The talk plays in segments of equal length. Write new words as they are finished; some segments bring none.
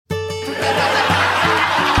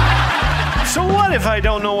So what if I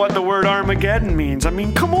don't know what the word Armageddon means? I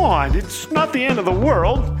mean, come on, it's not the end of the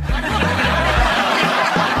world.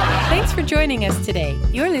 Thanks for joining us today.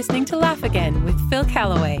 You're listening to Laugh Again with Phil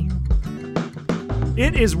Callaway.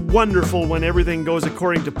 It is wonderful when everything goes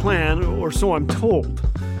according to plan, or so I'm told.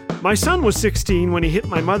 My son was 16 when he hit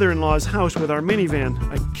my mother-in-law's house with our minivan.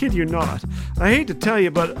 I kid you not. I hate to tell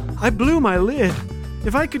you, but I blew my lid.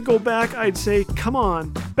 If I could go back, I'd say, come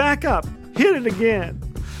on, back up, hit it again.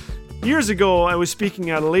 Years ago, I was speaking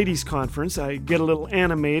at a ladies' conference. I get a little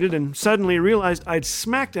animated and suddenly realized I'd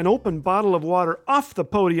smacked an open bottle of water off the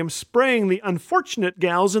podium, spraying the unfortunate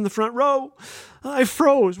gals in the front row. I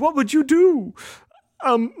froze. What would you do?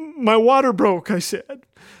 My water broke, I said.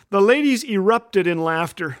 The ladies erupted in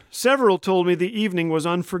laughter. Several told me the evening was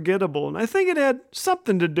unforgettable, and I think it had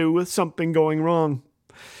something to do with something going wrong.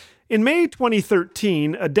 In May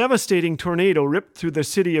 2013, a devastating tornado ripped through the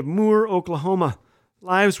city of Moore, Oklahoma.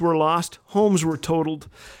 Lives were lost, homes were totaled,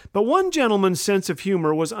 but one gentleman's sense of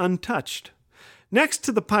humor was untouched. Next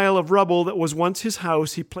to the pile of rubble that was once his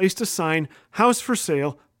house, he placed a sign, "House for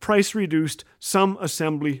sale, price reduced, some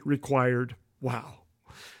assembly required." Wow.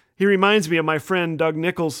 He reminds me of my friend Doug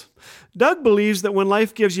Nichols. Doug believes that when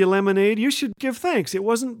life gives you lemonade, you should give thanks. It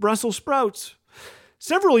wasn't Brussels sprouts.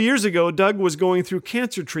 Several years ago, Doug was going through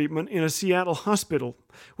cancer treatment in a Seattle hospital.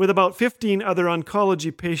 With about 15 other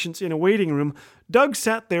oncology patients in a waiting room, Doug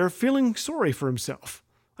sat there feeling sorry for himself.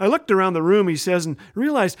 I looked around the room, he says, and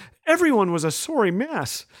realized everyone was a sorry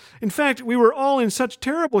mess. In fact, we were all in such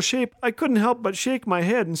terrible shape, I couldn't help but shake my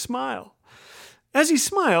head and smile. As he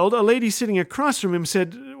smiled, a lady sitting across from him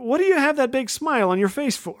said, "What do you have that big smile on your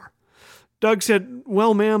face for?" Doug said,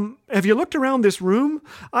 "Well, ma'am, have you looked around this room?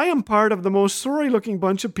 I am part of the most sorry-looking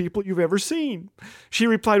bunch of people you've ever seen." She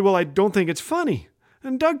replied, "Well, I don't think it's funny."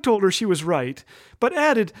 And Doug told her she was right, but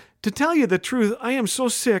added, "To tell you the truth, I am so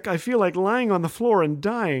sick I feel like lying on the floor and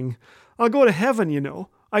dying. I'll go to heaven, you know.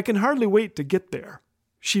 I can hardly wait to get there."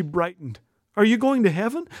 She brightened. "Are you going to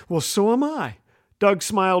heaven? Well, so am I." Doug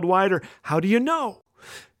smiled wider. "How do you know?"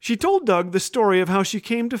 She told Doug the story of how she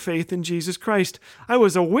came to faith in Jesus Christ. "I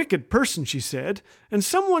was a wicked person," she said, "and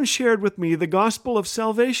someone shared with me the gospel of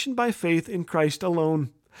salvation by faith in Christ alone."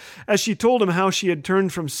 As she told him how she had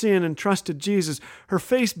turned from sin and trusted Jesus, her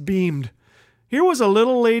face beamed. "Here was a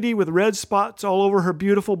little lady with red spots all over her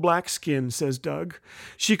beautiful black skin," says Doug.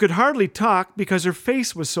 "She could hardly talk because her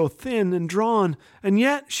face was so thin and drawn, and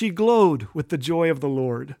yet she glowed with the joy of the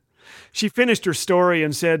Lord." She finished her story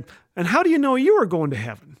and said, "And how do you know you are going to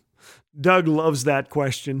heaven?" Doug loves that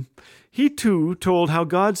question. He too told how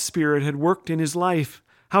God's Spirit had worked in his life,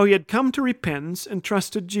 how he had come to repentance and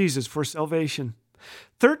trusted Jesus for salvation.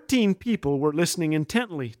 13 people were listening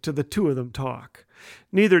intently to the two of them talk.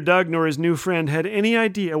 Neither Doug nor his new friend had any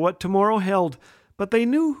idea what tomorrow held, but they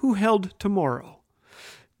knew who held tomorrow.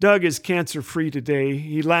 Doug is cancer-free today.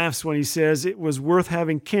 He laughs when he says it was worth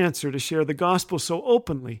having cancer to share the gospel so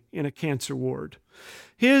openly in a cancer ward.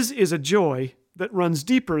 His is a joy that runs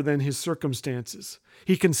deeper than his circumstances.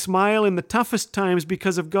 He can smile in the toughest times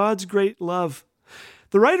because of God's great love.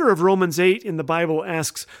 The writer of Romans 8 in the Bible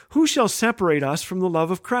asks, "Who shall separate us from the love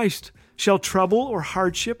of Christ? Shall trouble or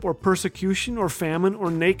hardship or persecution or famine or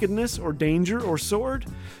nakedness or danger or sword?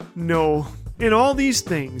 No. In all these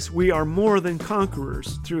things, we are more than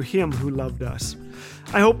conquerors through him who loved us."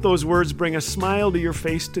 I hope those words bring a smile to your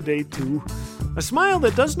face today, too. A smile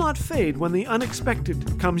that does not fade when the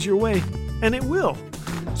unexpected comes your way. And it will.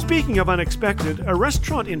 Speaking of unexpected, a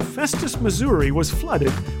restaurant in Festus, Missouri was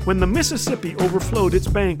flooded when the Mississippi overflowed its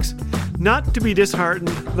banks. Not to be disheartened,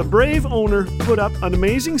 the brave owner put up an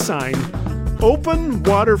amazing sign, "Open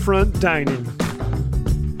Waterfront Dining."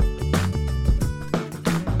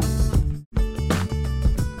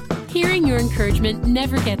 Hearing your encouragement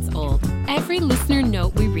never gets old. Every listener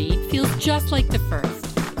note we read feels just like the first.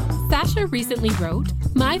 Sasha recently wrote,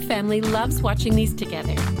 "My family loves watching these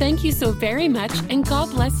together. Thank you so very much, and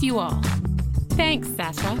God bless you all." Thanks,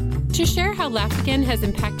 Sasha. To share how Laugh Again has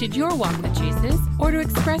impacted your walk with Jesus, or to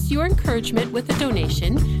express your encouragement with a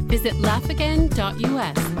donation, visit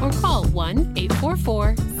laughagain.us or call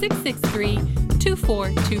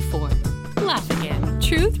 1-844-663-2424. Laugh Again.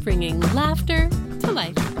 Truth bringing laughter to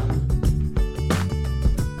life.